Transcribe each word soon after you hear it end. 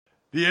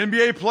The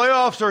NBA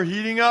playoffs are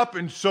heating up,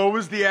 and so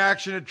is the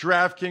action at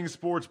DraftKings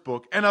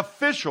Sportsbook, an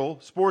official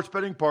sports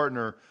betting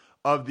partner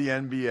of the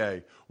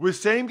NBA. With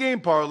same-game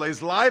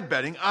parlays, live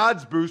betting,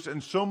 odds boosts,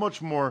 and so much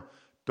more,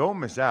 don't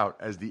miss out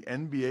as the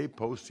NBA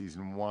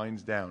postseason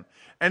winds down.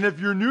 And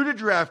if you're new to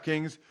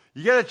DraftKings,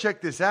 you got to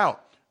check this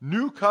out.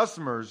 New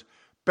customers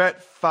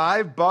bet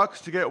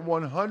 $5 to get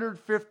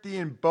 $150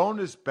 in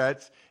bonus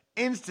bets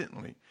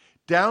instantly.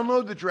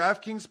 Download the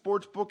DraftKings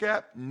Sportsbook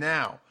app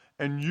now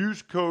and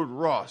use code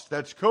Ross.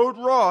 That's code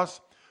Ross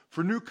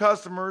for new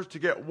customers to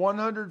get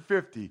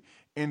 $150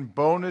 in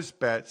bonus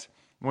bets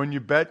when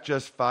you bet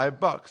just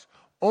 $5.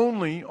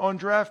 Only on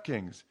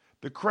DraftKings.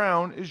 The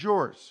crown is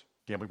yours.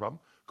 Gambling problem?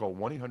 Call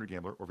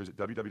 1-800-GAMBLER or visit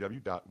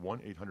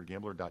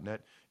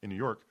www.1800gambler.net. In New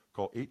York,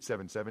 call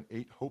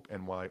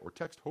 877-8-HOPE-NY or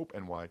text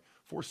HOPE-NY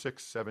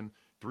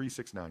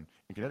 467-369.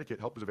 In Connecticut,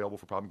 help is available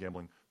for problem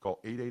gambling. Call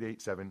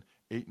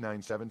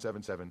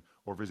 888-7-897-7777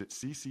 or visit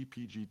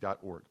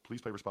ccpg.org. Please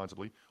play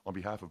responsibly on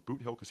behalf of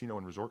Boot Hill Casino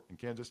and Resort in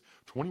Kansas.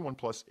 21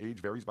 plus, age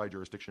varies by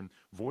jurisdiction.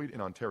 Void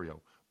in Ontario.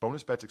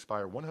 Bonus bets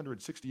expire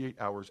 168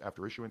 hours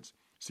after issuance.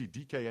 See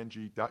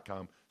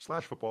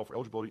dkng.com/football for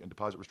eligibility and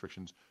deposit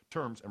restrictions,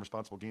 terms, and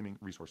responsible gaming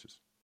resources.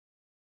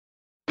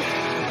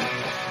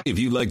 If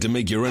you'd like to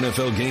make your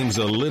NFL games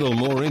a little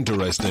more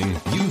interesting,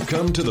 you've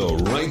come to the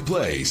right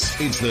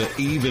place. It's the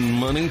Even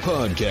Money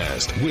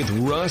Podcast with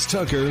Ross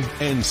Tucker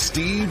and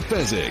Steve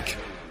Fezzik.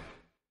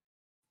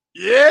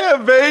 Yeah,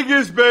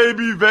 Vegas,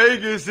 baby,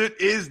 Vegas. It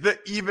is the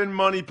Even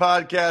Money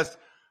Podcast,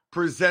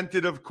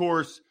 presented, of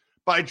course,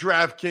 by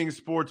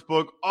DraftKings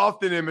Sportsbook,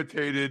 often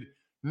imitated,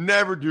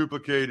 never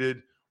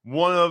duplicated,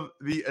 one of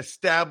the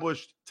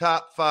established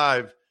top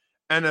 5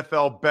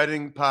 NFL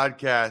betting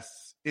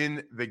podcasts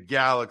in the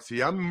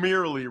galaxy. I'm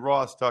merely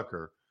Ross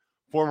Tucker,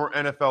 former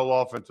NFL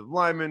offensive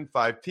lineman,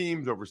 5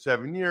 teams over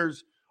 7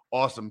 years,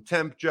 awesome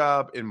temp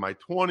job in my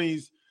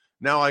 20s.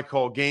 Now I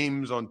call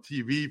games on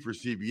TV for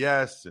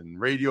CBS and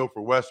radio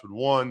for Westwood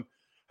One,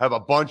 have a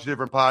bunch of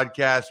different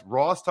podcasts.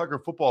 Ross Tucker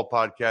Football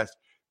Podcast,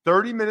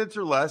 30 minutes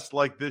or less,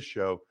 like this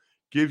show,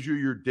 gives you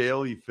your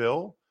daily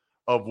fill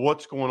of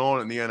what's going on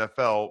in the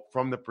NFL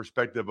from the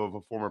perspective of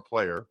a former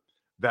player.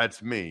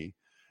 That's me.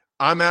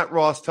 I'm at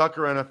Ross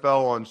Tucker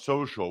NFL on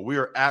social. We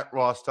are at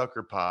Ross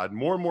Tucker Pod.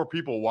 More and more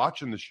people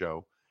watching the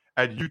show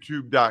at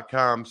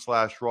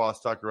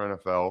youtube.com/Ross Tucker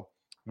NFL,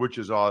 which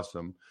is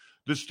awesome.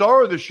 The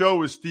star of the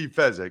show is Steve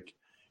Fezzik.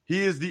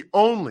 He is the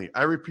only,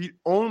 I repeat,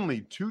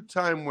 only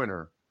 2-time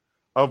winner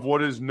of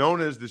what is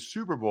known as the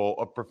Super Bowl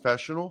of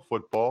professional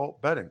football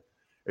betting.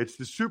 It's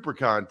the Super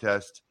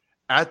Contest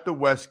at the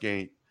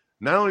Westgate.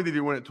 Not only did he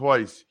win it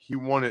twice, he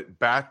won it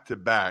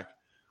back-to-back,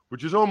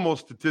 which is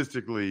almost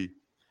statistically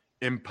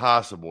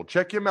impossible.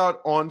 Check him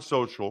out on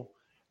social,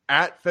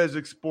 at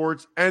Fezzik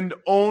Sports, and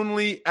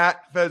only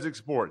at Fezzik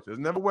Sports.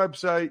 Doesn't have a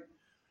website.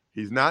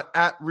 He's not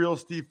at Real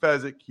Steve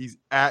Fezzik. He's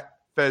at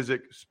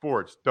Fezzik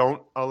Sports.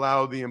 Don't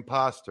allow the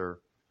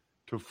imposter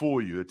to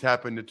fool you. It's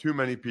happened to too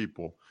many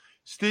people.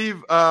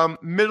 Steve,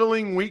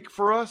 middling week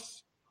for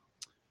us.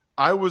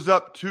 I was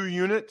up 2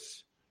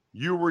 units.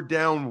 You were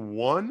down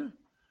 1.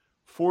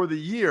 For the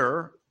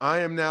year, I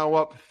am now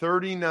up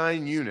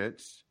 39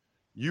 units.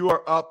 You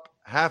are up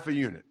half a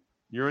unit.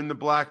 You're in the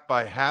black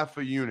by half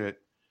a unit.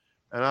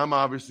 And I'm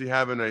obviously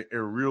having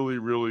a really,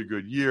 really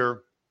good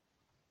year.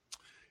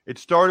 It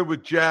started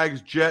with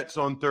Jags Jets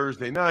on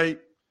Thursday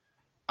night.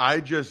 I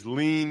just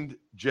leaned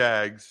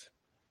Jags.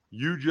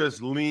 You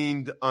just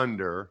leaned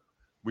under.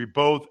 We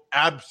both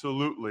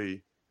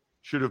absolutely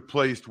should have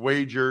placed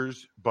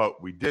wagers,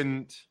 but we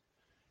didn't.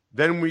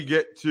 Then we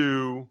get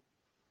to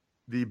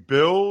the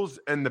Bills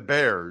and the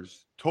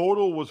Bears.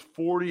 Total was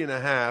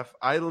 40.5.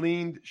 I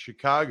leaned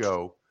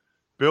Chicago.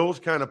 Bills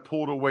kind of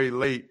pulled away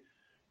late.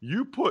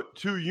 You put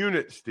 2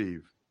 units,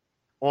 Steve,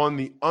 on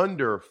the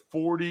under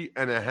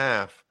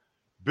 40.5.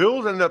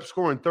 Bills ended up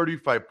scoring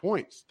 35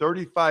 points,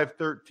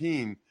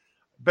 35-13.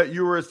 Bet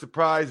you were as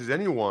surprised as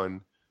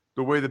anyone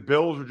the way the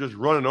Bills were just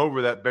running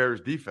over that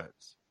Bears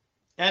defense.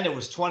 And it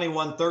was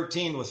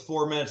 21-13 with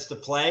 4 minutes to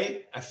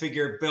play. I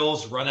figured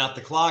Bills run out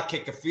the clock,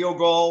 kick a field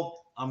goal.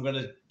 I'm going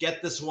to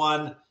get this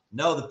one.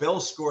 No, the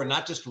Bills scored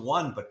not just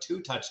 1, but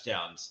 2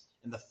 touchdowns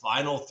in the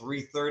final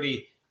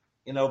 3:30.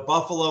 You know,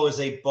 Buffalo is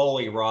a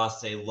bully,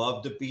 Ross. They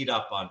love to beat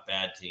up on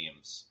bad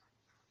teams.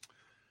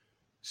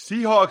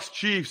 Seahawks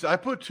Chiefs. I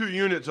put 2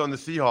 units on the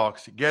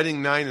Seahawks,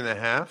 getting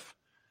 9.5.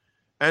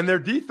 And their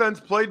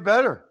defense played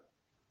better.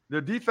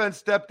 Their defense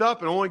stepped up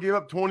and only gave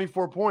up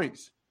 24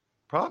 points.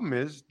 Problem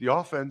is, the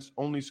offense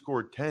only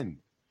scored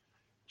 10.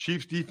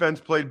 Chiefs defense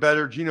played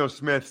better. Geno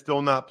Smith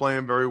still not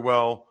playing very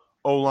well.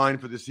 O-line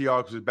for the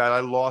Seahawks was bad. I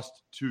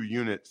lost 2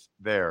 units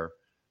there.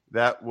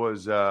 That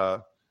was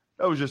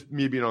just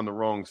me being on the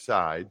wrong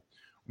side.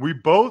 We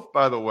both,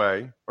 by the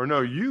way, or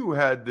no, you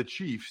had the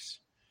Chiefs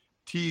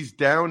teased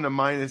down to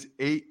minus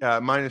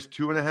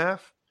 2.5,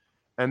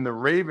 and the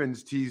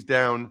Ravens teased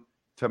down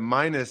to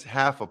minus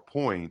half a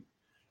point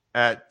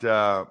at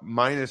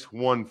minus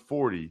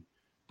 140.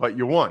 But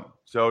you won.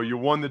 So you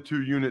won the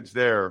 2 units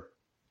there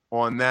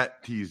on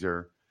that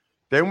teaser.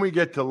 Then we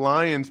get to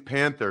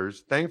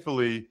Lions-Panthers.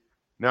 Thankfully,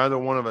 neither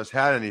one of us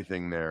had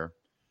anything there.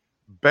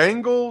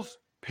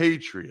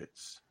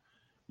 Bengals-Patriots.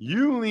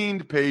 You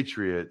leaned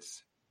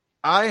Patriots.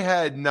 I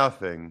had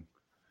nothing.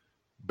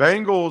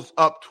 Bengals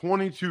up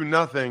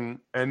 22-0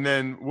 and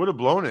then would have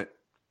blown it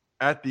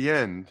at the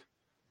end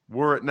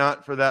were it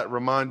not for that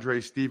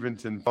Ramondre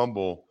Stevenson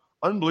fumble.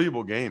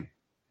 Unbelievable game.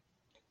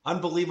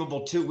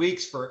 Unbelievable 2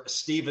 weeks for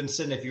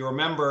Stevenson. If you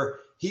remember,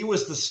 he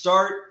was the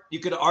start. You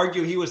could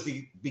argue he was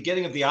the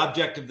beginning of the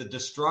object of the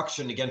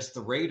destruction against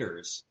the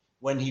Raiders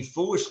when he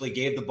foolishly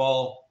gave the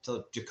ball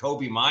to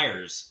Jacoby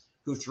Myers,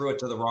 who threw it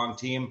to the wrong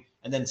team.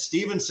 And then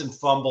Stevenson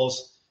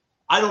fumbles.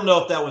 I don't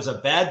know if that was a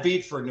bad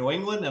beat for New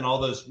England and all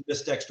those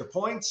missed extra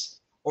points,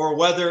 or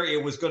whether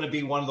it was going to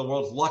be one of the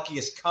world's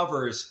luckiest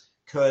covers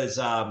because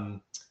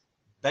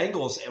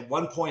Bengals at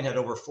one point had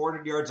over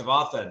 400 yards of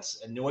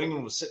offense, and New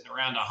England was sitting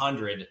around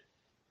 100.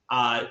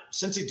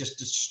 Since he just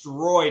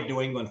destroyed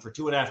New England for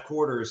 2.5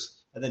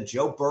 quarters, and then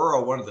Joe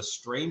Burrow, one of the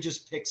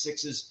strangest pick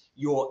sixes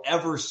you will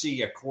ever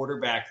see a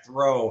quarterback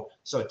throw.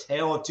 So a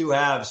tale of two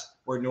halves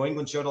where New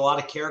England showed a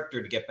lot of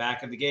character to get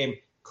back in the game,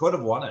 could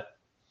have won it.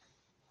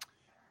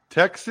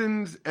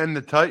 Texans and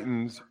the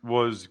Titans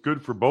was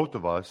good for both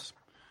of us.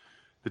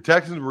 The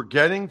Texans were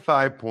getting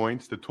 5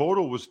 points. The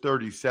total was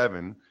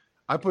 37.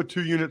 I put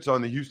 2 units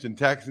on the Houston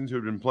Texans, who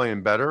had been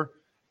playing better.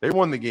 They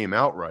won the game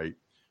outright.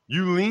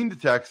 You leaned the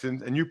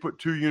Texans, and you put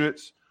 2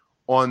 units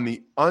on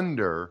the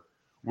under,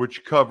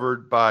 which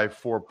covered by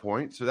 4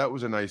 points. So that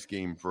was a nice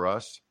game for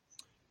us.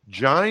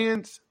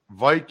 Giants,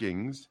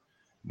 Vikings,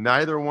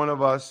 neither one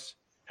of us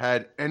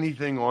had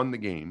anything on the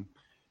game.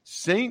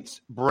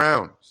 Saints,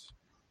 Browns.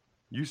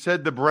 You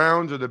said the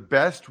Browns are the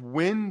best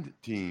wind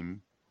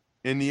team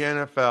in the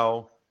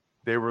NFL.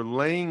 They were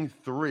laying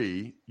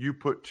 3. You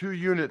put 2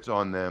 units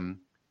on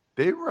them.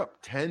 They were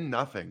up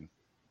 10-0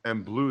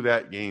 and blew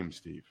that game,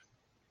 Steve.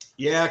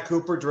 Yeah,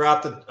 Cooper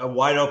dropped a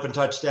wide open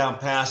touchdown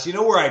pass. You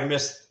know where I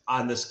missed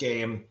on this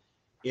game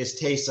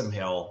is Taysom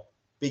Hill,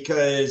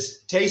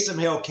 because Taysom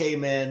Hill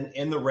came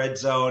in the red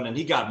zone and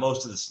he got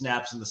most of the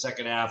snaps in the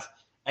second half,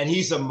 and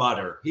he's a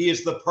mutter. He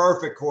is the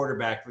perfect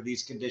quarterback for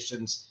these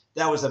conditions.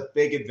 That was a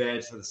big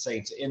advantage for the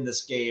Saints in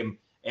this game,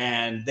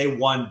 and they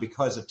won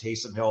because of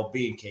Taysom Hill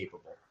being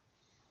capable.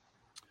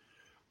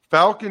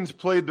 Falcons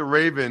played the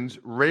Ravens.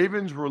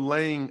 Ravens were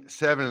laying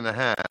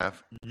 7.5.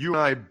 You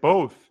and I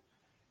both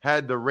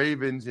had the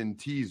Ravens in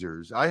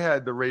teasers. I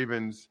had the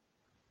Ravens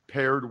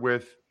paired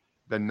with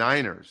the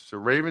Niners. So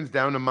Ravens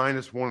down to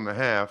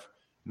 -1.5,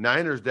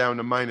 Niners down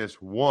to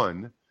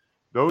 -1.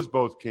 Those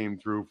both came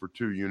through for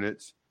 2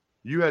 units.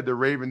 You had the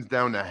Ravens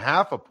down to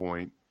 0.5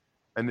 point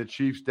and the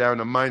Chiefs down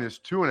to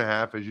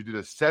 -2.5 as you did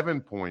a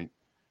 7-point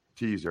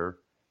teaser,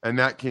 and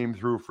that came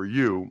through for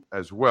you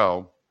as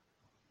well.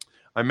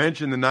 I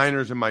mentioned the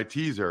Niners in my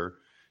teaser.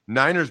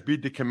 Niners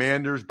beat the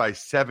Commanders by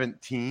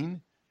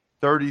 17,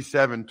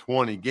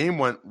 37-20. Game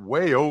went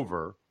way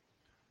over,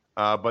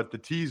 but the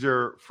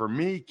teaser for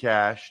me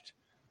cashed.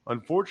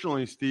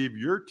 Unfortunately, Steve,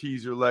 your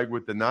teaser leg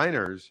with the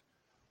Niners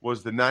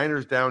was the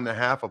Niners down to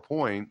 0.5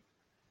 point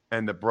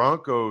and the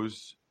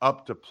Broncos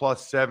up to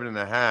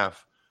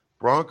 +7.5.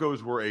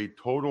 Broncos were a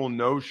total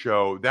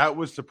no-show. That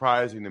was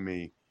surprising to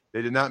me.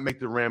 They did not make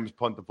the Rams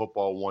punt the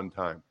football one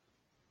time.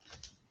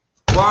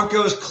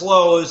 Broncos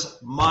close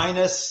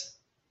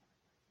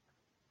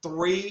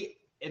 -3,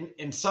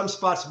 in some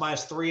spots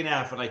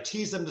 -3.5, and I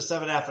tease them to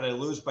 7.5, and I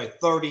lose by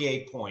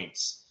 38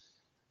 points.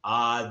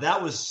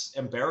 That was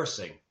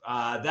embarrassing.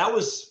 I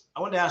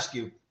want to ask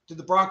you, did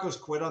the Broncos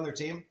quit on their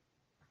team?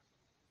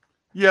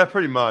 Yeah,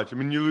 pretty much. I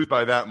mean, you lose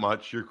by that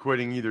much, you're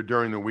quitting either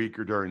during the week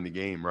or during the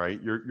game, right?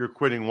 You're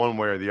quitting one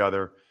way or the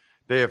other.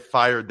 They have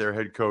fired their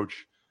head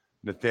coach,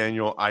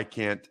 Nathaniel I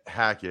Can't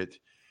Hackett.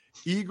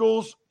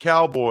 Eagles,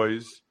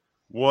 Cowboys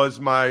was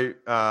my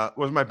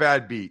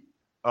bad beat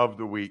of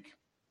the week.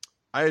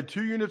 I had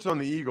 2 units on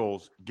the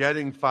Eagles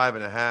getting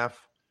 5.5.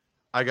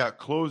 I got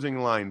closing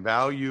line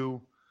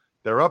value.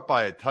 They're up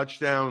by a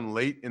touchdown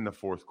late in the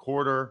fourth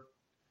quarter.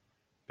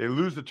 They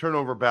lose the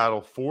turnover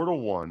battle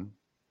 4-1.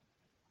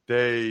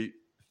 They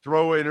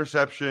throw an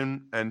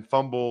interception and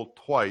fumble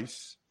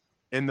twice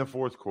in the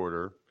fourth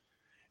quarter.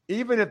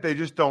 Even if they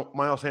just don't,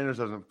 Miles Sanders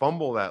doesn't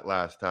fumble that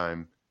last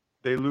time,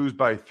 they lose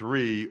by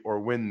 3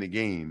 or win the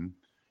game.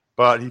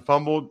 But he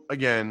fumbled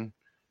again.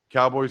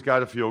 Cowboys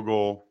got a field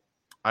goal.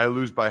 I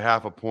lose by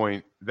 0.5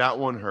 point. That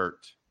one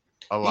hurt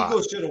a lot.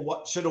 Eagles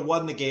should have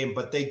won the game,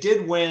 but they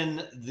did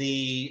win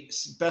the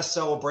best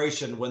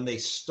celebration when they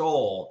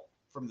stole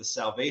from the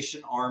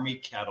Salvation Army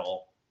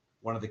kettle,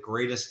 one of the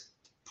greatest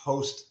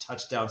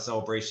post-touchdown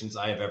celebrations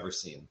I have ever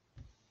seen.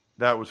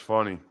 That was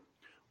funny.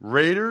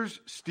 Raiders,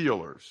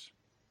 Steelers.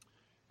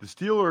 The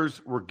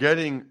Steelers were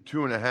getting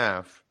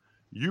 2.5.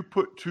 You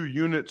put 2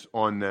 units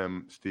on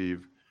them,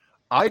 Steve.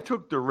 I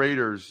took the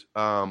Raiders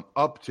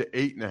up to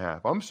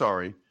 8.5. I'm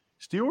sorry.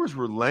 Steelers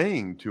were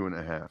laying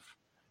 2.5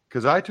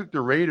 because I took the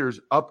Raiders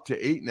up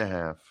to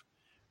 8.5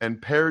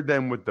 and paired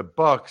them with the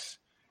Bucks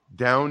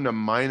down to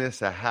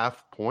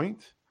 -0.5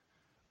 point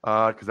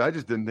because I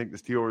just didn't think the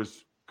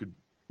Steelers could,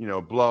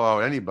 blow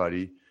out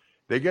anybody.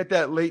 They get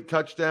that late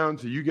touchdown,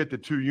 so you get the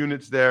 2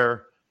 units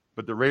there,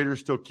 but the Raiders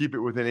still keep it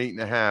within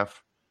 8.5.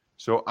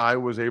 So I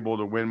was able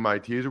to win my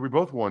teaser. We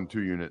both won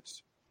 2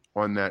 units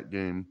on that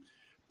game.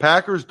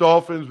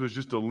 Packers-Dolphins was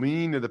just a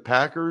lean to the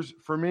Packers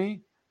for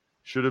me.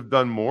 Should have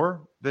done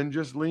more than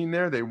just lean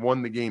there. They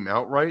won the game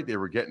outright. They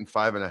were getting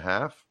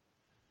 5.5.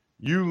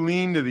 You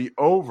leaned to the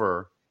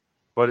over,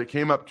 but it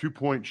came up 2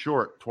 points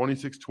short,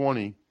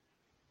 26-20.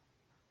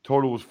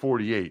 Total was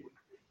 48.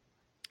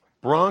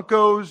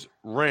 Broncos,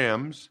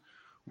 Rams.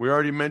 We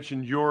already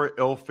mentioned your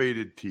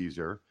ill-fated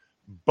teaser.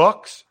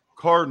 Bucks,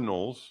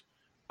 Cardinals.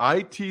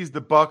 I teased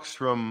the Bucks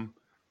from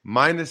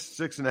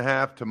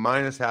 -6.5 to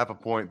 -0.5 a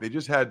point. They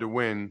just had to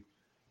win.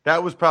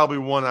 That was probably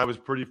one I was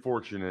pretty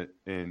fortunate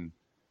in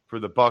for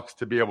the Bucks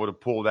to be able to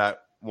pull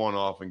that one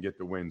off and get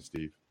the win,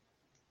 Steve.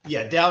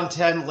 Yeah, down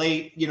 10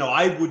 late.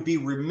 I would be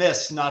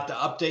remiss not to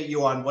update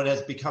you on what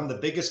has become the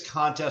biggest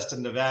contest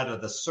in Nevada,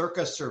 the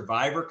Circa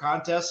Survivor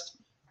Contest.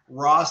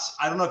 Ross,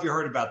 I don't know if you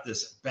heard about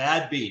this.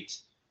 Bad beat.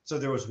 So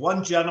there was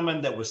one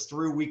gentleman that was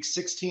through week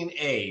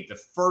 16A, the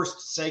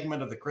first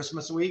segment of the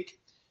Christmas week.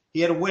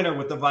 He had a winner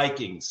with the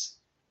Vikings.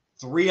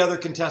 3 other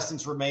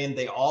contestants remained.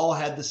 They all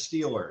had the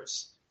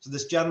Steelers. So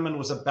this gentleman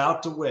was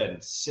about to win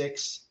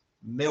 $6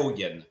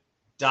 million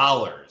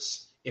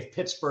if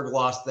Pittsburgh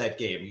lost that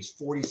game. He's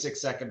 46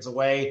 seconds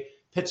away.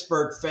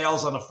 Pittsburgh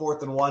fails on a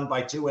 4th and 1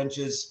 by 2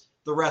 inches.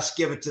 The rest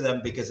give it to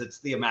them because it's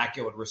the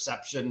Immaculate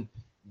Reception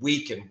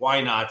week, and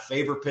why not?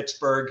 Favor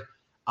Pittsburgh.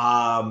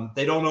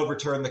 They don't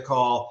overturn the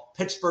call.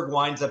 Pittsburgh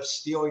winds up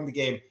stealing the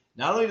game.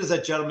 Not only does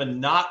that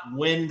gentleman not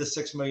win the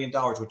 $6 million,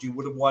 which he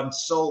would have won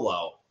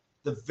solo,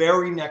 the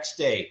very next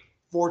day,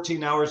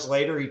 14 hours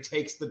later, he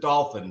takes the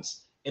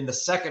Dolphins in the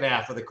second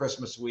half of the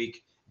Christmas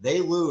week. They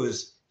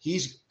lose.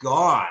 He's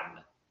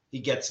gone. He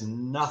gets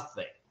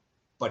nothing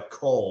but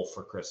coal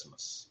for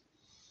Christmas.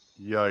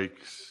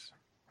 Yikes.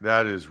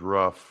 That is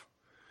rough.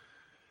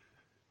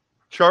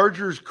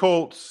 Chargers,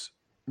 Colts.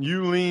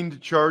 You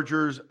leaned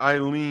Chargers. I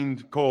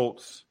leaned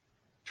Colts.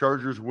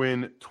 Chargers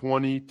win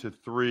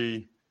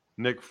 20-3.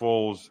 Nick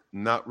Foles,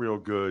 not real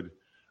good.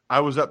 I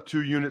was up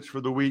 2 units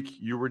for the week.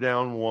 You were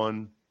down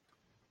 1.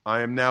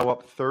 I am now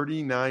up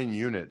 39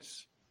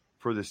 units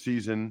for the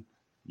season.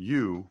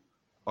 You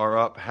are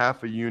up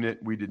half a unit.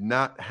 We did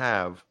not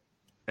have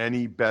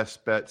any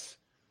best bets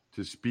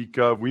to speak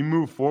of. We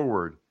move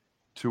forward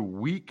to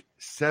week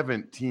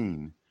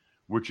 17,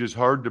 which is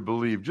hard to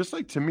believe. Just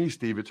like to me,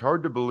 Steve, it's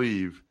hard to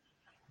believe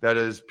that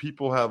as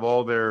people have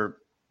all their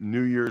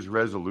New Year's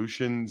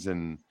resolutions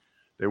and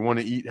they want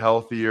to eat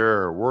healthier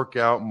or work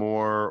out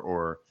more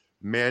or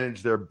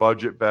manage their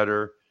budget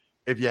better,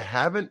 if you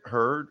haven't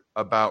heard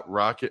about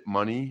Rocket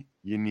Money,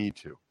 you need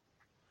to.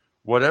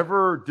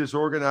 Whatever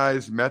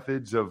disorganized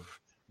methods of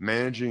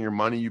managing your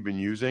money you've been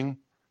using,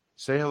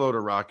 say hello to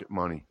Rocket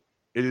Money.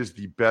 It is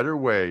the better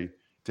way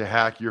to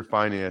hack your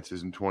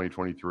finances in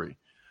 2023.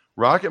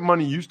 Rocket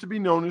Money used to be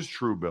known as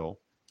Truebill.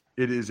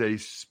 It is a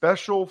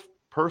special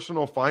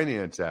personal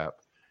finance app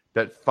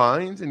that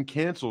finds and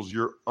cancels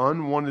your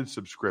unwanted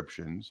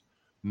subscriptions,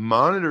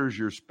 monitors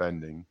your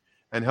spending,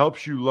 and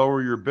helps you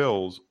lower your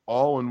bills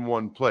all in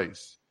one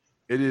place.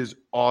 It is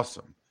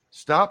awesome.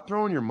 Stop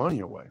throwing your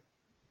money away.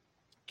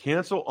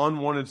 Cancel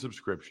unwanted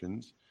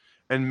subscriptions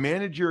and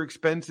manage your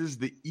expenses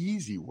the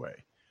easy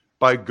way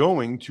by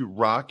going to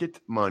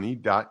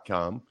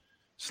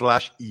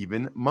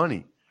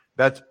rocketmoney.com/evenmoney.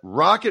 That's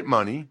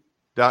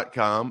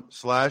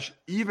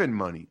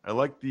rocketmoney.com/evenmoney. I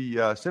like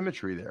the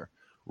symmetry there.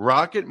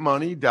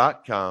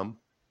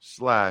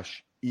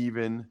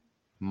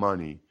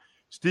 rocketmoney.com/evenmoney.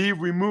 Steve,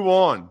 we move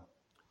on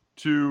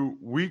to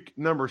week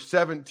number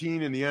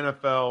 17 in the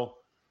NFL.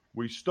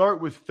 We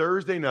start with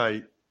Thursday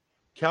night.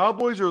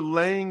 Cowboys are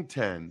laying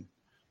 10.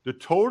 The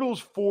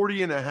total's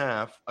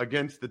 40.5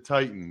 against the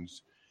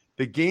Titans.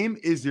 The game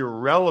is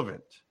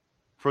irrelevant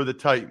for the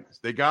Titans.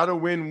 They got to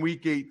win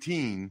week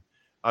 18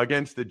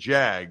 against the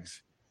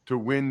Jags to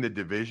win the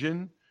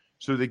division.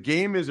 So the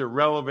game is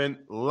irrelevant.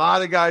 A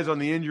lot of guys on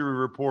the injury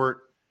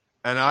report,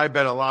 and I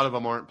bet a lot of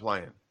them aren't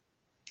playing.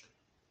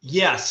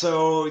 Yeah,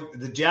 so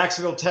the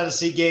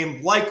Jacksonville-Tennessee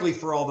game, likely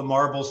for all the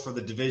marbles for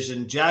the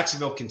division.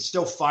 Jacksonville can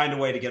still find a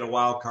way to get a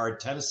wild card.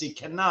 Tennessee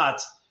cannot.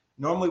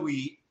 Normally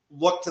we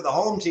look to the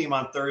home team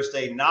on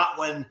Thursday, not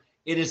when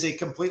it is a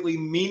completely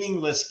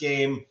meaningless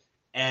game.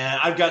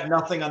 And I've got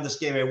nothing on this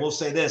game. I will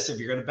say this, if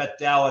you're going to bet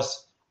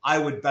Dallas, I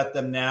would bet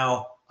them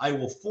now. I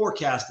will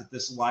forecast that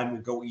this line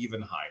will go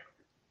even higher.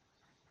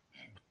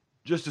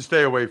 Just to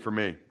stay away from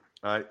me.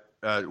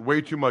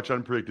 Way too much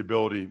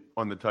unpredictability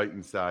on the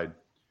Titans side.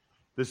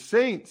 The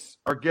Saints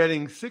are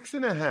getting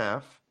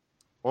 6.5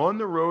 on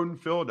the road in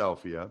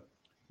Philadelphia.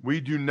 We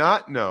do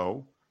not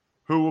know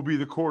who will be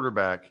the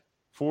quarterback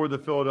for the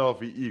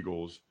Philadelphia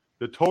Eagles.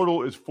 The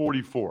total is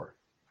 44.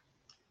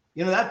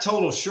 That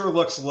total sure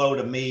looks low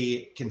to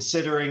me,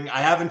 considering I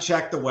haven't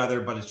checked the weather,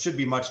 but it should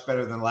be much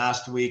better than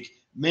last week.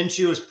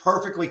 Minshew is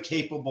perfectly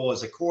capable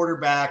as a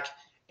quarterback,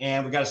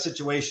 and we got a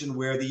situation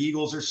where the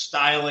Eagles are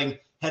styling,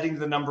 heading to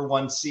the number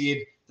 1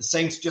 seed. The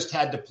Saints just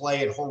had to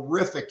play in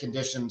horrific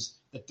conditions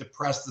that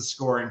depressed the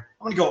scoring. I'm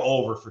going to go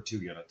over for 2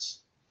 units.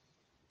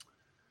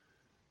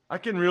 I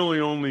can really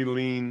only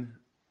lean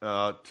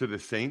to the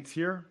Saints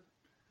here.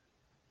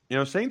 You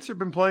know, Saints have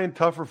been playing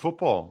tougher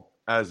football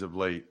as of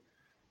late,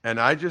 and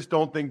I just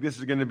don't think this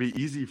is going to be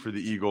easy for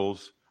the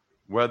Eagles,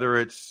 whether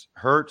it's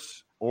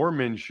Hurts or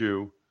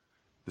Minshew.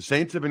 The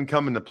Saints have been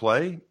coming to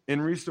play in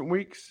recent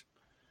weeks.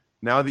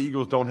 Now the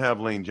Eagles don't have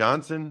Lane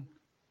Johnson.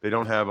 They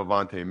don't have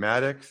Avonte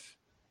Maddox.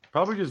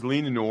 Probably just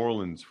lean in New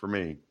Orleans for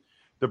me.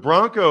 The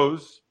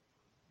Broncos,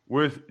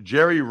 with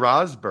Jerry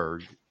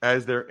Rosburg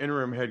as their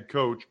interim head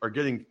coach, are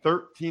getting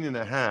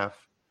 13.5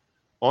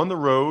 on the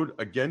road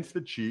against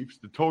the Chiefs.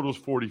 The total's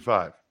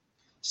 45.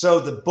 So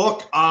the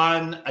book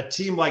on a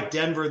team like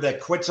Denver that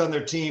quits on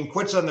their team,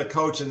 quits on their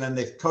coach, and then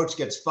the coach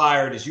gets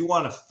fired is you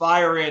want to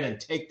fire in and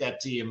take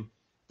that team.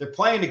 They're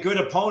playing a good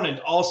opponent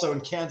also in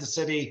Kansas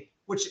City,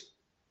 which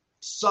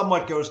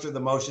somewhat goes through the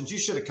motions. You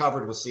should have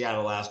covered with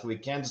Seattle last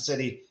week. Kansas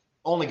City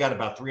only got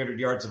about 300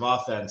 yards of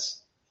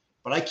offense.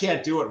 But I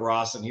can't do it,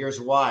 Ross, and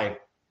here's why.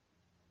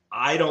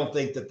 I don't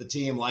think that the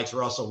team likes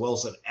Russell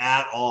Wilson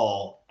at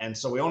all. And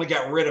so we only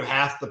got rid of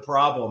half the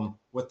problem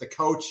with the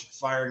coach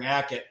firing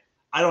Hackett.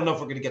 I don't know if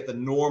we're going to get the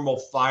normal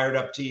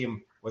fired-up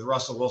team with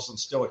Russell Wilson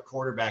still at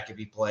quarterback if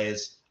he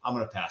plays. I'm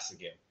going to pass the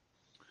game.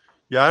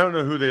 Yeah, I don't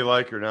know who they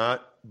like or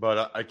not,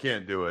 but I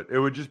can't do it. It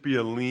would just be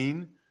a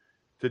lean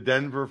to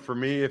Denver for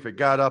me. If it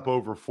got up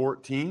over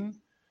 14,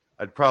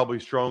 I'd probably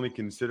strongly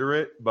consider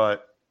it.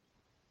 But,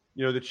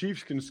 you know, the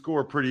Chiefs can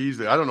score pretty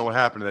easily. I don't know what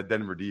happened to that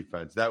Denver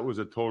defense. That was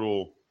a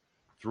total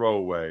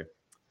throwaway.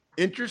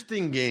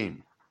 Interesting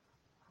game.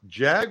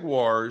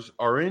 Jaguars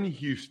are in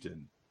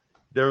Houston.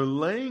 They're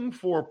laying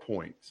 4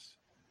 points.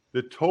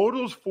 The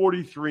total's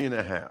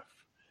 43.5.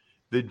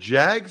 The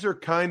Jags are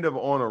kind of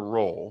on a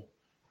roll,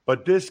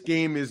 but this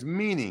game is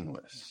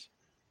meaningless.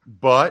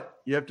 But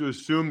you have to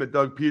assume that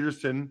Doug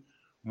Peterson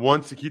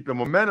wants to keep the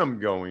momentum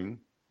going.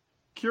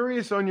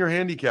 Curious on your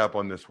handicap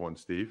on this one,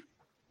 Steve.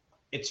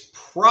 It's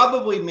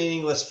probably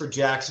meaningless for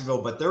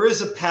Jacksonville, but there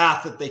is a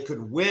path that they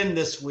could win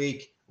this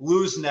week,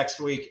 lose next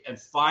week, and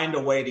find a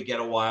way to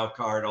get a wild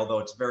card, although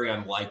it's very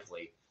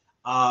unlikely.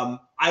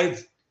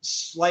 I've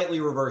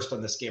slightly reversed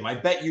on this game. I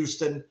bet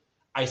Houston.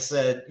 I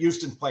said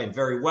Houston's playing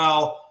very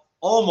well,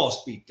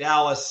 almost beat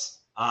Dallas.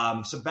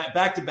 So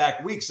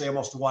back-to-back weeks, they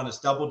almost won as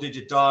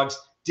double-digit dogs,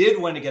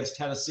 did win against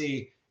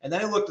Tennessee. And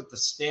then I looked at the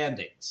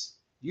standings.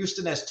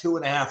 Houston has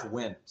 2.5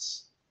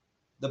 wins.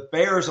 The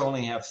Bears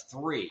only have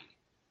 3.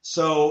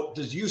 So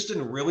does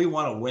Houston really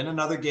want to win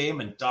another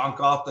game and donk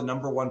off the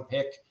number 1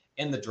 pick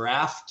in the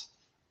draft?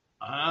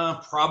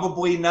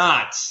 Probably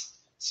not.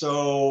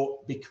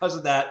 So because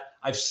of that,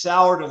 I've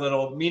soured a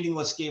little.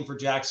 Meaningless game for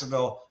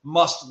Jacksonville,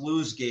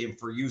 must-lose game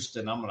for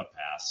Houston. I'm going to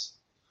pass.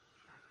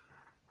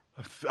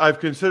 I've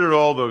considered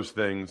all those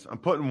things. I'm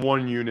putting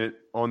 1 unit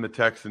on the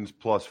Texans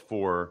plus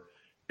 4.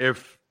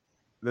 If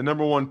the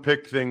number 1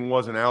 pick thing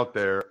wasn't out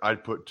there,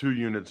 I'd put 2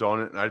 units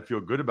on it, and I'd feel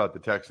good about the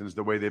Texans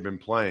the way they've been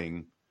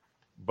playing.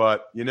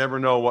 But you never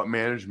know what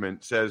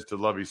management says to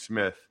Lovie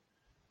Smith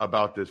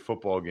about this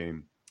football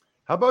game.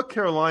 How about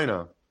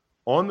Carolina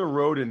on the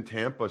road in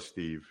Tampa,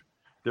 Steve?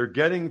 They're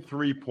getting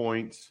 3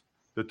 points.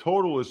 The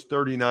total is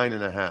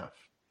 39.5.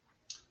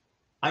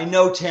 I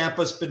know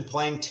Tampa's been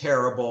playing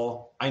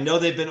terrible. I know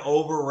they've been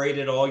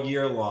overrated all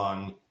year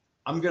long.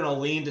 I'm going to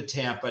lean to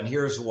Tampa, and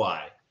here's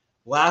why.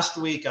 Last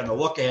week on the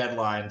look-ahead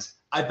lines,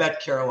 I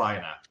bet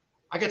Carolina.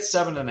 I got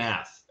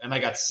 7.5, and I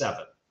got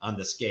 7 on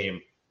this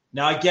game.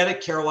 Now, I get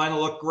it. Carolina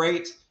looked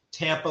great.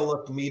 Tampa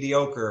looked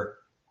mediocre.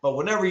 But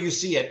whenever you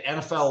see an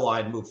NFL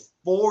line move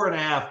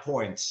 4.5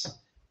 points,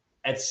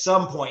 at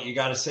some point you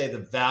got to say the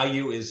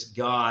value is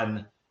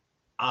gone.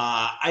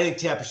 I think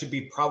Tampa should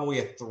be probably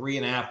a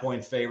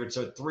 3.5-point favorite.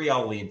 So at 3,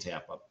 I'll lean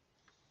Tampa.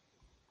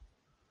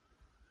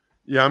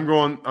 Yeah, I'm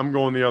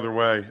going the other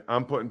way.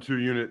 I'm putting 2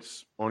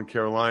 units on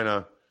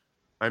Carolina.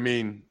 I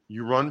mean,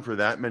 you run for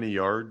that many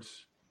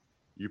yards,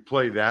 you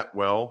play that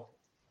well.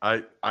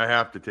 I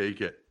have to take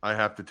it. I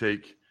have to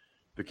take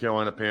the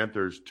Carolina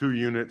Panthers. 2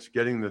 units,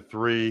 getting the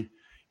 3.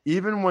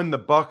 Even when the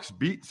Bucs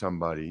beat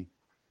somebody,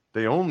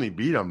 they only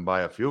beat them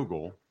by a field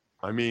goal.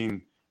 I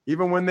mean,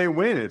 even when they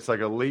win, it's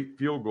like a late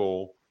field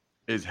goal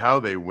is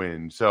how they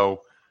win.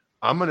 So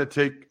I'm going to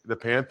take the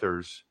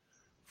Panthers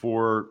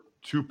for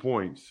 2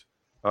 points,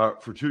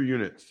 for 2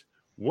 units.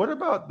 What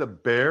about the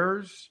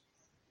Bears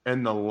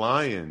and the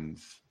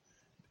Lions?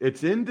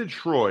 It's in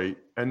Detroit,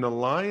 and the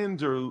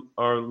Lions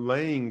are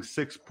laying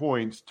 6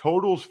 points.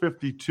 Total's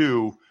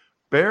 52.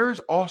 Bears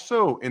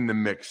also in the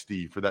mix,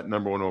 Steve, for that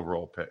number 1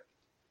 overall pick.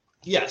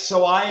 Yeah,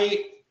 so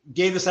I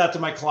gave this out to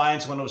my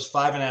clients when it was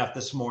 5.5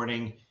 this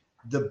morning.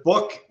 The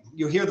book,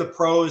 you hear the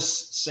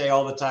pros say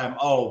all the time,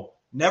 oh,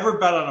 never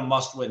bet on a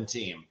must-win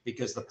team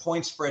because the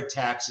point spread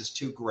tax is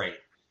too great.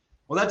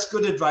 Well, that's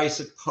good advice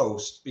at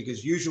post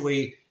because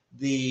usually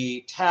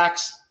the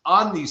tax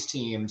on these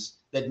teams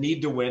that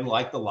need to win,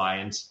 like the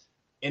Lions,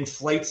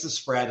 inflates the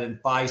spread. And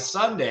by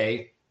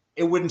Sunday,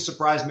 it wouldn't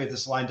surprise me if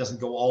this line doesn't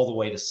go all the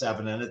way to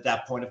 7. And at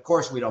that point, of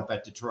course, we don't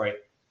bet Detroit.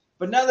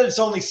 But now that it's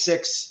only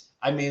 6,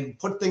 I mean,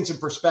 put things in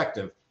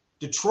perspective.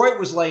 Detroit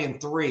was laying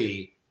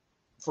 3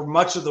 for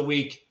much of the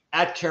week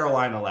at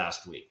Carolina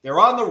last week. They're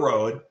on the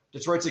road.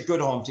 Detroit's a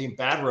good home team,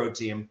 bad road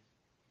team.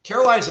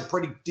 Carolina's a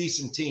pretty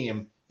decent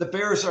team. The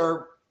Bears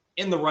are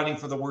in the running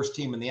for the worst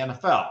team in the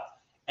NFL.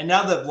 And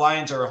now that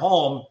Lions are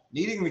home,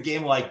 needing the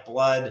game like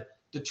blood,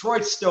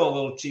 Detroit's still a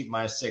little cheap,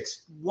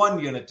 -6. 1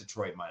 unit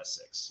Detroit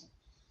 -6.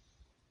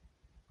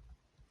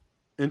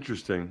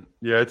 Interesting.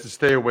 Yeah, it's a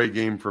stay away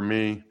game for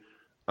me.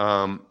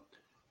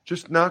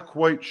 Just not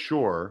quite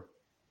sure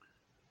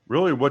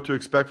really what to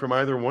expect from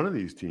either one of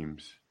these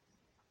teams.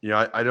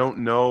 Yeah, I don't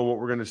know what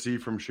we're going to see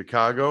from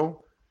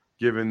Chicago,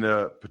 given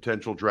the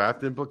potential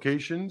draft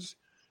implications.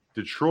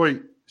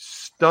 Detroit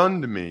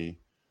stunned me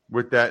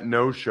with that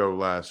no-show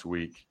last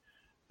week.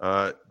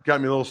 Got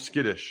me a little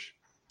skittish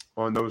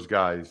on those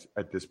guys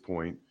at this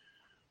point.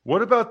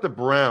 What about the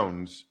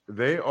Browns?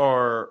 They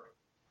are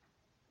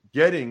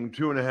getting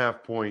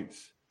 2.5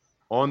 points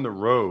on the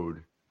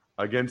road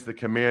against the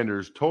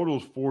Commanders.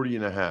 Total's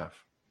 40.5.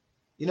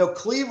 You know,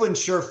 Cleveland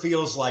sure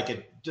feels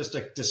like just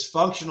a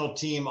dysfunctional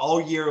team all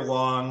year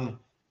long.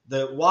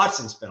 The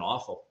Watson's been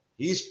awful.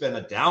 He's been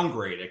a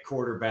downgrade at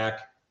quarterback.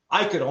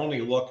 I could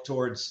only look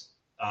towards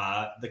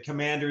the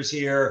Commanders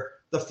here,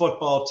 the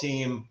football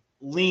team,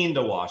 lean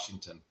to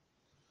Washington.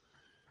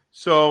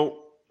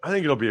 So I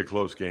think it'll be a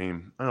close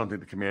game. I don't think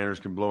the Commanders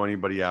can blow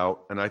anybody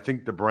out. And I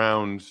think the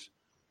Browns,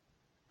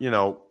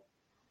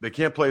 they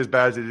can't play as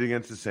bad as they did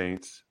against the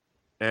Saints.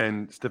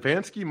 And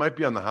Stefanski might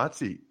be on the hot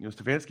seat.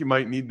 Stefanski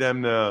might need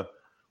them to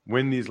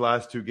win these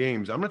last 2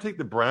 games. I'm going to take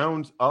the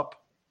Browns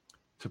up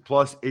to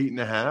plus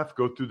 8.5,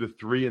 go through the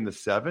 3 and the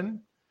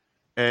 7,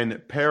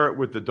 and pair it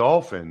with the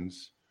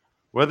Dolphins.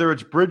 Whether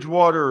it's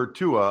Bridgewater or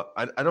Tua,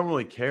 I don't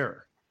really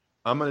care.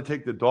 I'm going to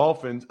take the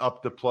Dolphins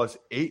up to plus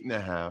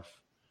 8.5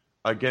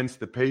 against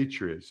the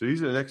Patriots. So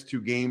these are the next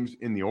 2 games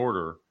in the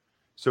order.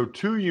 So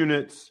 2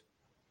 units,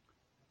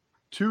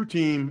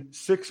 2-team,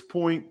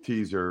 6-point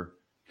teaser.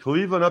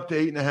 Cleveland up to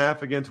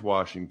 8.5 against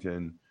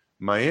Washington.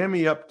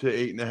 Miami up to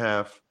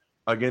 8.5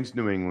 against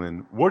New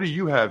England. What do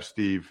you have,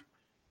 Steve,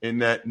 in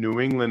that New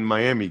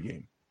England-Miami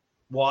game?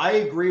 Well, I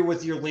agree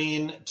with your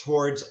lean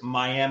towards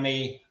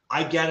Miami.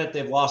 I get it.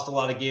 They've lost a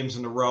lot of games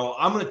in a row.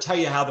 I'm going to tell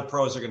you how the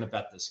pros are going to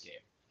bet this game.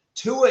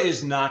 Tua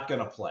is not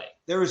going to play.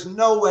 There is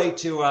no way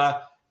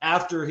Tua,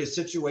 after his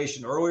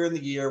situation earlier in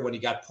the year when he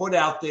got put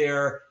out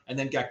there and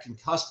then got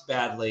concussed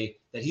badly,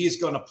 that he is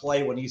going to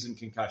play when he's in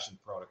concussion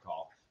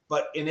protocol.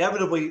 But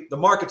inevitably, the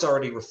market's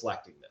already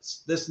reflecting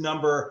this. This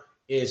number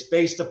is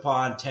based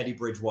upon Teddy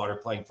Bridgewater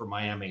playing for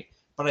Miami.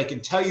 But I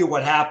can tell you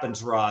what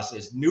happens, Ross,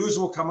 is news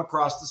will come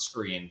across the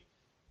screen,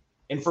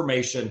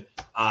 information.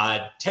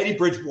 Teddy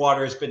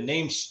Bridgewater has been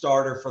named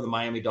starter for the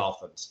Miami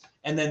Dolphins.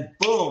 And then,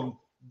 boom,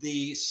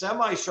 the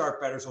semi-sharp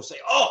bettors will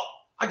say, oh,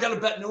 I got to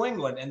bet New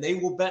England. And they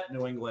will bet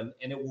New England,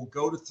 and it will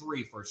go to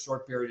 3 for a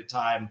short period of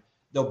time.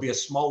 There'll be a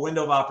small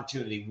window of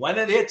opportunity. When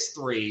it hits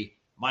 3,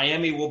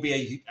 Miami will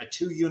be a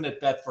 2-unit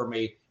bet for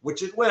me,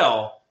 which it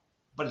will,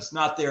 but it's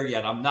not there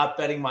yet. I'm not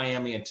betting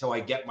Miami until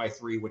I get my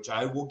 3, which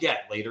I will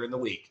get later in the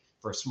week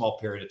for a small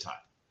period of time.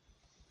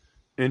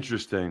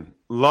 Interesting.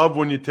 Love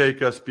when you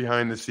take us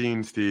behind the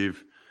scenes,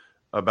 Steve,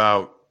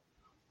 about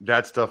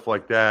that stuff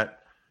like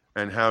that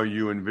and how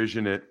you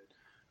envision it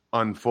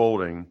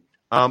unfolding.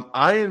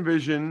 I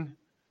envision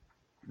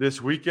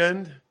this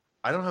weekend,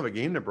 I don't have a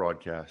game to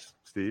broadcast,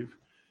 Steve.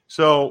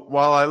 So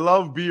while I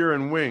love beer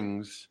and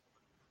wings,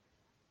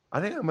 I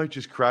think I might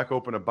just crack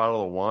open a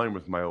bottle of wine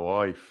with my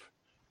wife.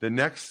 The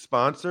next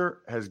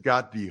sponsor has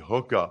got the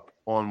hookup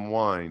on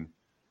wine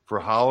for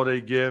holiday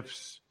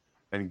gifts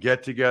and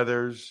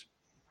get-togethers.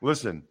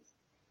 Listen,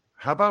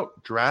 how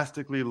about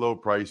drastically low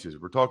prices?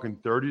 We're talking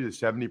 30 to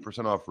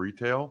 70% off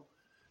retail.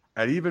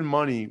 At Even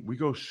Money, we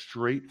go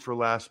straight for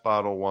Last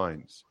Bottle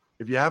wines.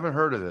 If you haven't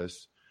heard of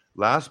this,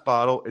 Last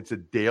Bottle, it's a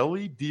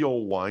daily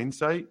deal wine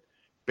site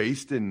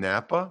based in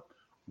Napa.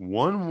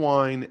 1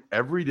 wine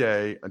every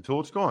day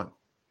until it's gone.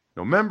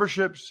 No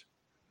memberships,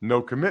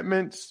 no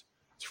commitments.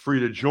 It's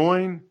free to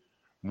join.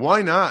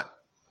 Why not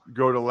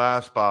go to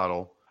Last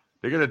Bottle?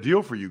 They got a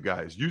deal for you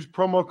guys. Use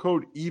promo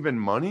code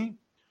EVENMONEY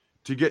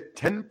to get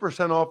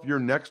 10% off your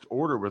next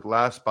order with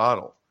Last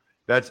Bottle.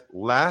 That's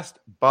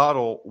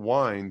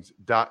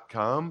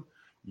lastbottlewines.com.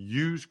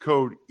 Use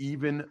code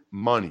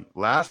EVENMONEY.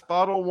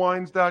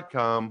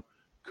 Lastbottlewines.com,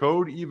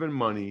 code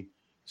EVENMONEY.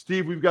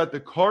 Steve, we've got the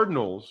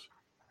Cardinals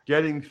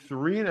getting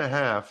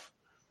 3.5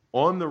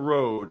 on the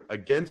road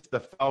against the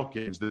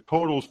Falcons. The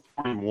total's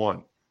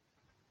 41.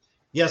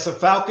 Yes, the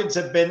Falcons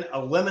have been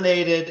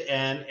eliminated,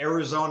 and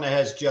Arizona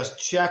has just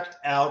checked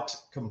out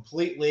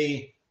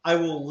completely. I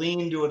will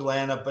lean to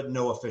Atlanta, but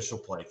no official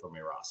play for me,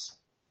 Ross.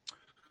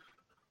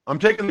 I'm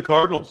taking the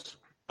Cardinals.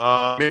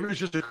 Maybe it's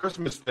just a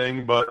Christmas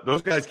thing, but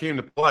those guys came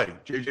to play.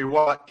 J.J.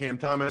 Watt, Cam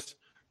Thomas,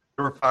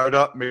 they were fired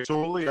up.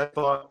 McSorley, I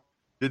thought,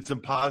 did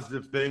some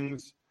positive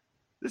things.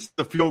 This is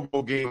the field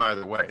goal game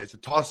either way. It's a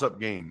toss-up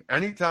game.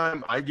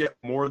 Anytime I get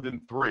more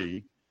than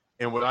 3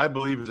 in what I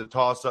believe is a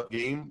toss-up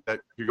game that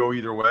could go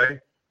either way,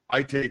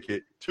 I take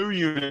it. 2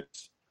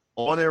 units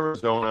on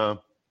Arizona.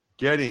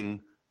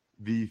 getting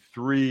the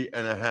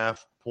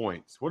 3.5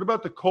 points. What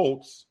about the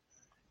Colts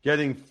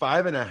getting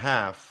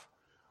 5.5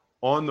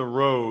 on the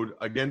road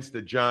against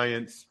the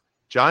Giants?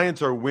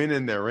 Giants are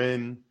winning, they're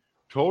in.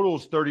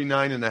 Total's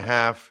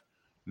 39.5.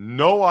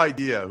 No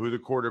idea who the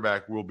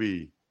quarterback will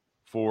be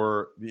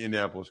for the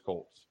Indianapolis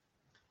Colts.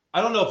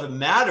 I don't know if it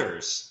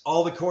matters.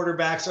 All the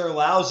quarterbacks are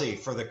lousy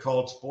for the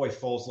Colts. Boy,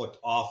 Foles looked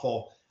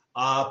awful.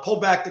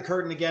 Pulled back the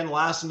curtain again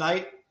last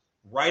night,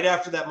 right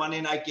after that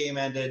Monday night game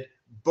ended.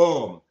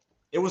 Boom.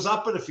 It was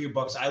up at a few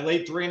bucks. I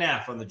laid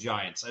 3.5 on the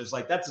Giants. I was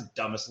like, that's the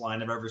dumbest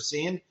line I've ever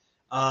seen.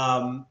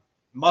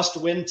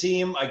 Must-win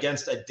team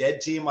against a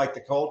dead team like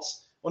the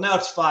Colts. Well, now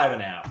it's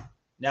 5.5.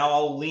 Now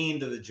I'll lean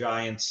to the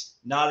Giants.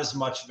 Not as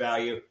much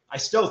value. I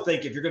still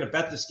think if you're going to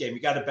bet this game, you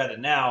got to bet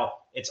it now.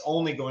 It's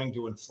only going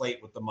to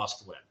inflate with the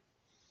must-win.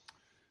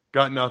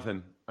 Got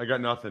nothing. I got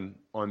nothing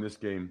on this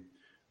game.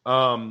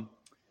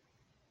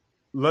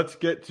 Let's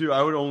get to,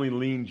 I would only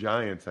lean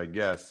Giants, I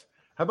guess.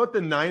 How about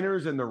the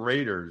Niners and the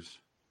Raiders?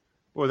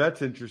 Well,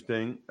 that's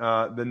interesting.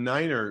 The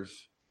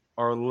Niners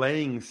are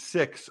laying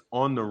 6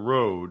 on the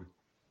road.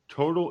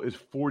 Total is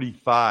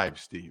 45,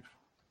 Steve.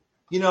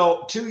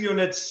 2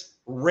 units,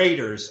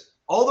 Raiders.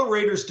 All the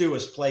Raiders do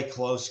is play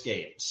close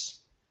games.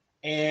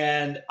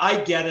 And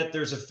I get it.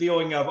 There's a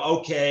feeling of,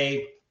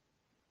 okay,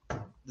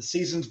 the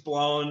season's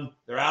blown.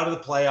 They're out of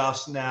the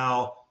playoffs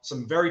now.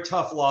 Some very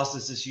tough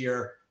losses this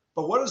year.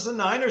 But what is the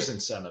Niners'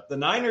 incentive? The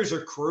Niners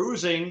are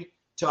cruising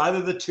to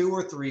either the 2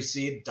 or 3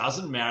 seed.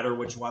 Doesn't matter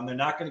which one. They're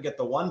not going to get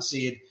the 1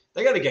 seed.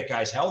 They got to get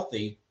guys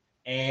healthy.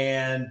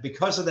 And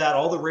because of that,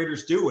 all the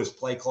Raiders do is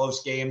play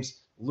close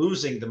games,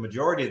 losing the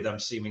majority of them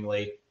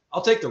seemingly.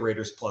 I'll take the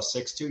Raiders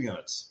 +6, 2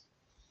 units.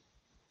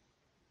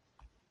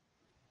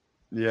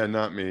 Yeah,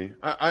 not me.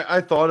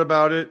 I thought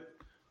about it,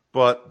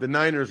 but the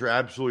Niners are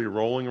absolutely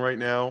rolling right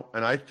now,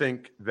 and I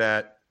think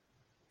that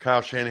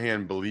Kyle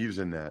Shanahan believes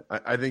in that.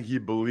 I think he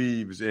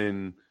believes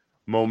in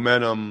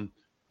momentum,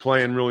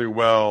 playing really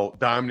well,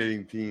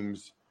 dominating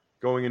teams,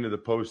 going into the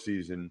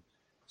postseason.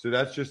 So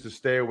that's just a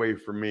stay away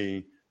from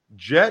me.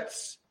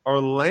 Jets are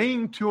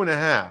laying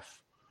 2.5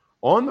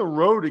 on the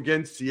road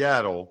against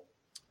Seattle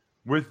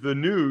with the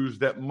news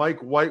that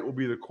Mike White will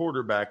be the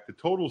quarterback. The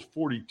total's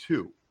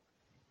 42.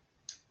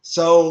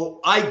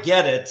 So I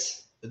get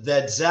it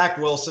that Zach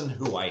Wilson,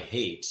 who I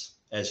hate,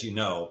 as you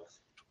know,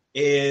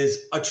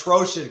 is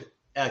atrocious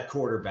at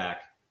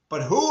quarterback.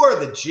 But who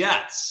are the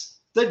Jets?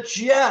 The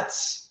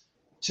Jets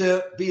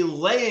to be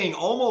laying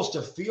almost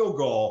a field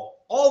goal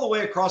all the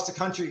way across the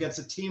country against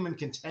a team in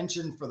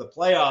contention for the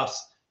playoffs.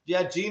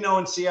 Yeah, Geno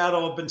and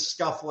Seattle have been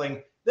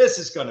scuffling. This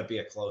is going to be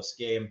a close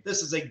game.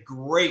 This is a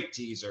great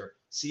teaser.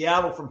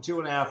 Seattle from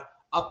 2.5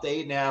 up to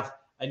 8.5.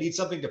 I need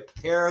something to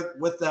pair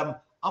with them.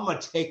 I'm going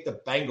to take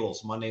the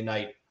Bengals Monday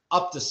night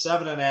up to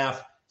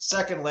 7.5.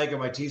 Second leg of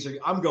my teaser.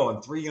 I'm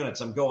going 3 units.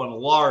 I'm going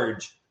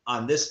large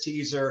on this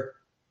teaser.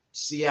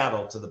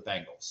 Seattle to the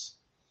Bengals.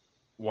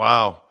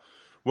 Wow.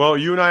 Well,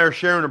 you and I are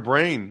sharing a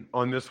brain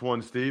on this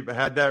one, Steve. I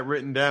had that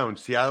written down.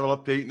 Seattle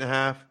up to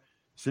 8.5.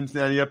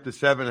 Cincinnati up to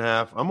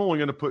 7.5. I'm only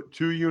going to put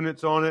 2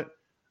 units on it.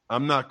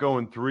 I'm not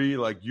going 3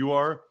 like you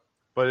are.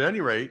 But at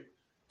any rate,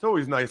 it's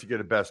always nice to get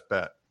a best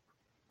bet.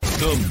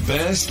 The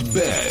best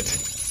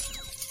bet.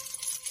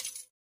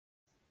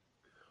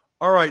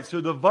 All right,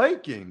 so the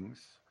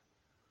Vikings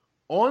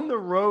on the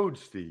road,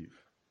 Steve,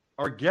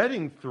 are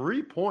getting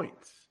 3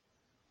 points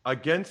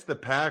against the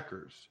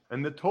Packers,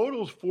 and the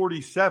total's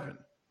 47.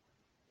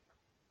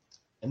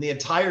 And the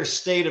entire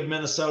state of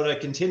Minnesota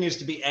continues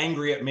to be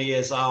angry at me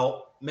as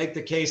I'll make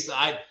the case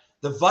that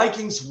the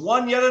Vikings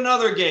won yet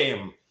another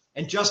game,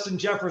 and Justin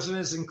Jefferson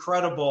is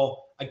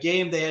incredible, a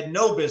game they had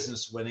no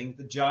business winning.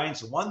 The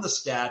Giants won the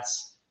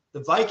stats.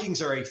 The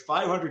Vikings are a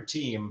 500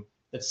 team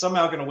that's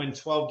somehow going to win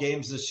 12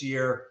 games this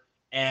year.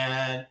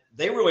 And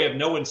they really have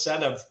no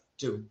incentive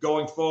to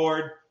going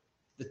forward,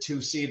 the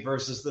 2 seed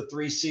versus the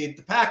 3 seed.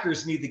 The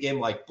Packers need the game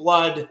like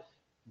blood.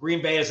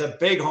 Green Bay has a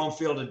big home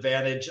field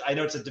advantage. I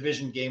know it's a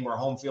division game where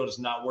home field is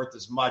not worth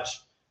as much.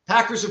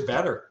 Packers are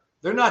better.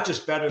 They're not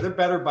just better. They're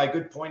better by a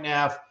good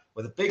 1.5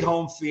 with a big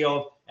home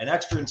field and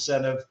extra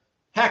incentive.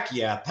 Heck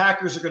yeah,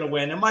 Packers are going to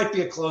win. It might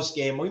be a close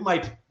game. They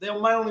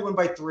might only win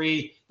by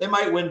 3. They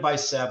might win by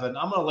 7.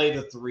 I'm going to lay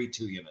the 3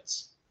 2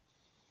 units.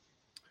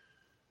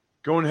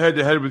 Going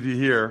head-to-head with you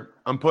here,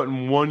 I'm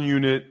putting 1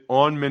 unit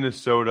on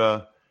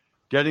Minnesota,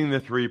 getting the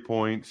 3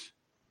 points.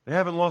 They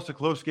haven't lost a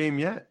close game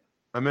yet.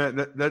 I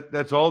mean,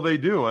 that's all they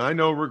do. And I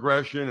know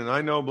regression, and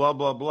I know blah,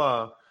 blah,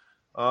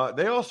 blah.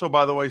 They also,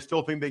 by the way,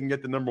 still think they can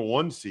get the number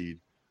 1 seed,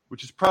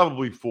 which is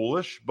probably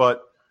foolish,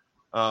 but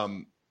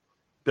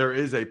there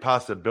is a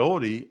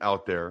possibility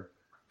out there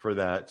for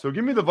that. So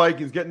give me the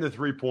Vikings getting the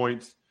 3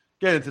 points.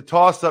 Again, it's a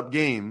toss-up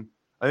game.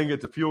 I think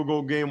it's a field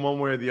goal game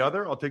one way or the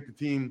other. I'll take the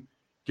team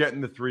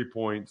getting the 3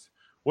 points.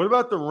 What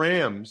about the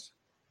Rams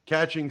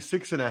catching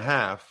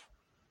 6.5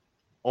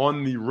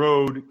 on the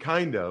road,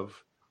 kind of,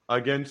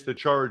 against the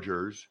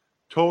Chargers?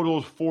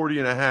 Totals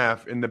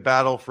 40.5 in the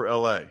battle for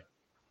LA.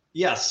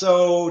 Yeah,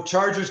 so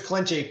Chargers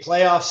clinch a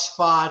playoff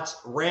spot.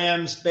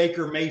 Rams,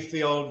 Baker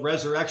Mayfield,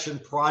 resurrection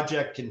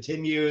project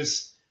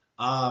continues.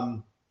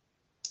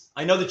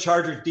 I know the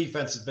Chargers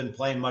defense has been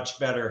playing much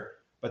better,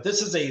 but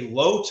this is a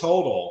low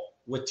total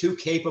with two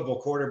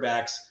capable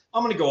quarterbacks.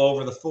 I'm going to go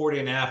over the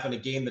 40.5 in a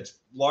game that's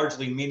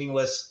largely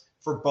meaningless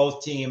for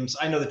both teams.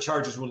 I know the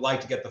Chargers would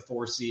like to get the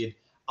 4 seed.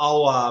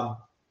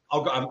 I'll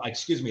go,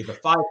 the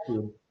 5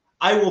 seed.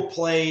 I will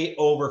play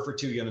over for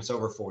 2 units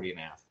over 40.5.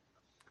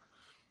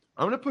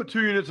 I'm going to put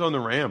 2 units on the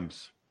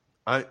Rams.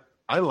 I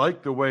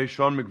like the way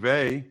Sean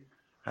McVay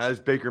has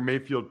Baker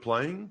Mayfield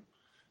playing.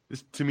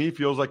 This, to me,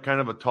 feels like kind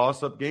of a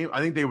toss-up game.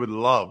 I think they would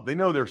love – they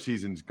know their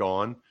season's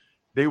gone.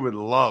 They would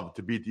love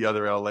to beat the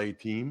other L.A.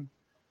 team.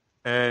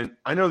 And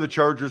I know the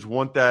Chargers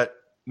want that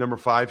number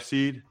 5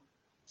 seed,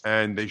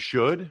 and they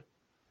should.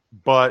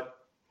 But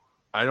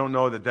I don't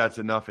know that that's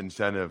enough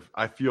incentive.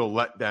 I feel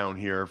let down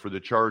here for the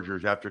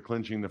Chargers after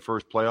clinching the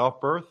first playoff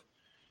berth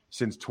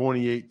since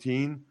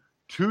 2018.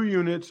 2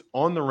 units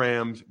on the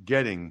Rams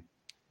getting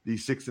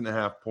these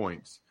 6.5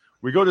 points.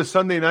 We go to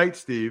Sunday night,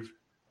 Steve.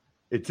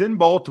 It's in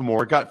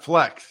Baltimore. It got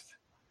flexed.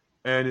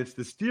 And it's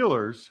the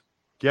Steelers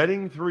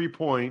getting 3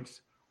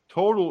 points.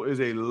 Total is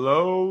a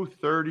low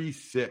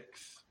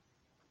 36.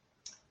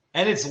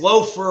 And it's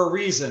low for a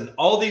reason.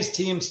 All these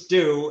teams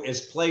do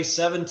is play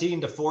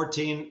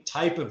 17-14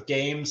 type of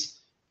games.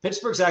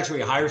 Pittsburgh's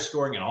actually higher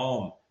scoring at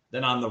home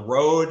than on the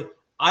road.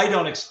 I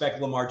don't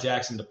expect Lamar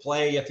Jackson to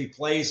play. If he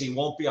plays, he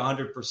won't be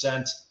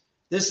 100%.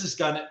 This is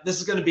gonna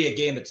be a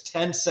game that's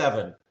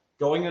 10-7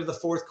 going into the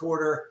fourth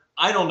quarter.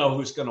 I don't know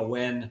who's going to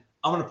win.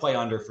 I'm going to play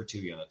under for 2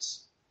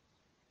 units.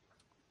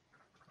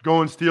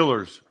 Going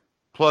Steelers,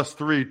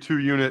 +3, 2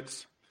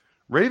 units.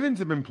 Ravens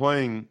have been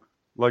playing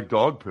like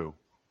dog poo.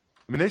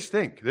 I mean, they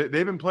stink. They've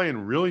been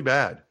playing really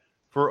bad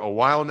for a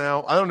while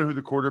now. I don't know who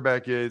the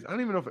quarterback is. I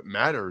don't even know if it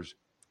matters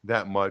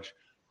that much.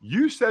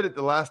 You said it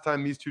the last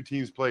time these two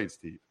teams played,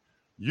 Steve.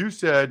 You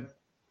said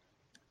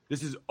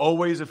this is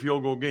always a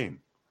field goal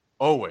game.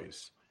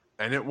 Always.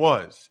 And it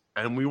was.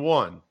 And we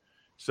won.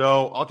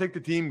 So I'll take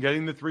the team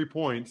getting the 3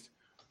 points,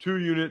 2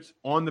 units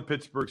on the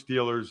Pittsburgh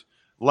Steelers.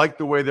 Like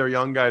the way their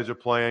young guys are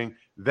playing.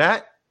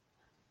 That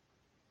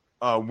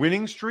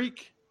winning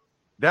streak,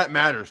 that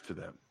matters to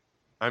them.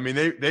 I mean,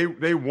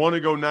 they want to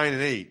go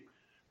 9-8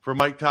 for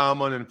Mike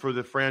Tomlin and for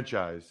the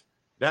franchise.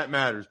 That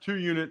matters. 2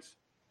 units,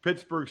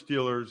 Pittsburgh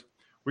Steelers.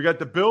 We got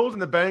the Bills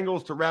and the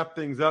Bengals to wrap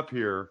things up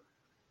here.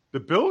 The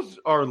Bills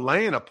are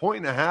laying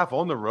 1.5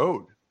 on the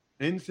road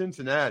in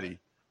Cincinnati.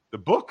 The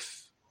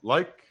books,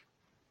 like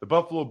the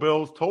Buffalo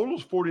Bills,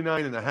 totals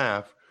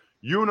 49.5.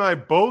 You and I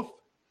both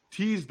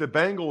teased the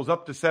Bengals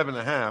up to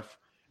 7.5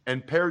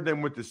 and paired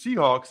them with the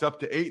Seahawks up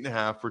to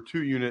 8.5 for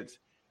 2 units.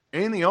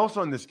 Anything else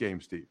on this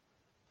game, Steve?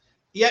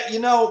 Yeah,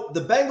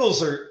 the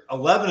Bengals are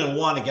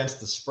 11-1 against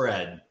the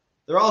spread.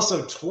 They're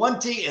also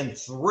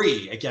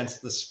 20-3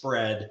 against the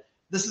spread.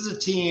 This is a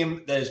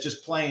team that is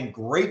just playing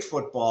great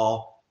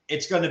football.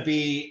 It's going to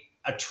be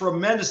a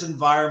tremendous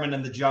environment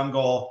in the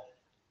jungle.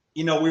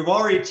 We've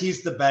already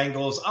teased the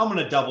Bengals. I'm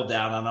going to double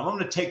down on them. I'm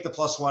going to take the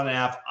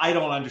 +1.5. I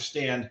don't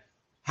understand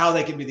how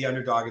they can be the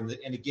underdog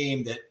in a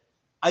game that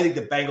I think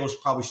the Bengals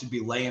probably should be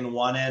laying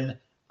 1 in.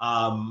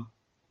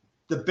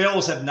 The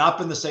Bills have not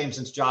been the same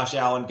since Josh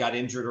Allen got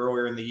injured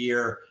earlier in the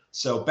year.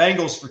 So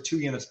Bengals for 2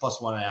 units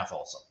 +1.5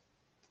 also.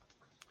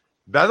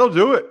 That'll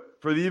do it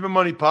for the Even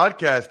Money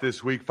podcast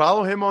this week.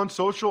 Follow him on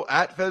social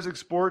at Fezzik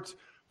Sports.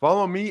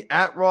 Follow me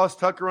at Ross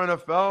Tucker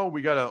NFL.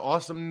 We got an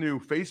awesome new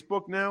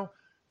Facebook now,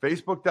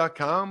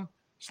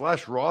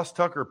 facebook.com/Ross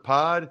Tucker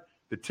Pod.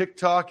 The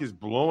TikTok is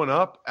blowing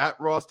up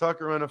at Ross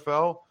Tucker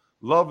NFL.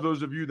 Love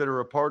those of you that are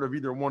a part of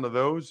either one of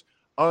those.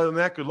 Other than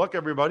that, good luck,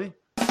 everybody.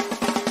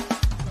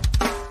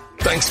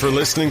 Thanks for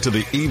listening to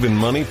the Even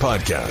Money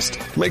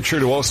Podcast. Make sure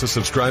to also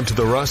subscribe to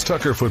the Ross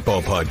Tucker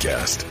Football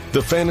Podcast,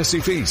 the Fantasy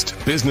Feast,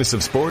 Business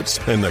of Sports,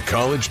 and the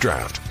College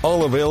Draft.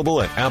 All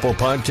available at Apple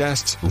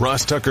Podcasts,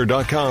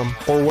 rosstucker.com,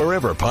 or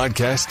wherever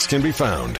podcasts can be found.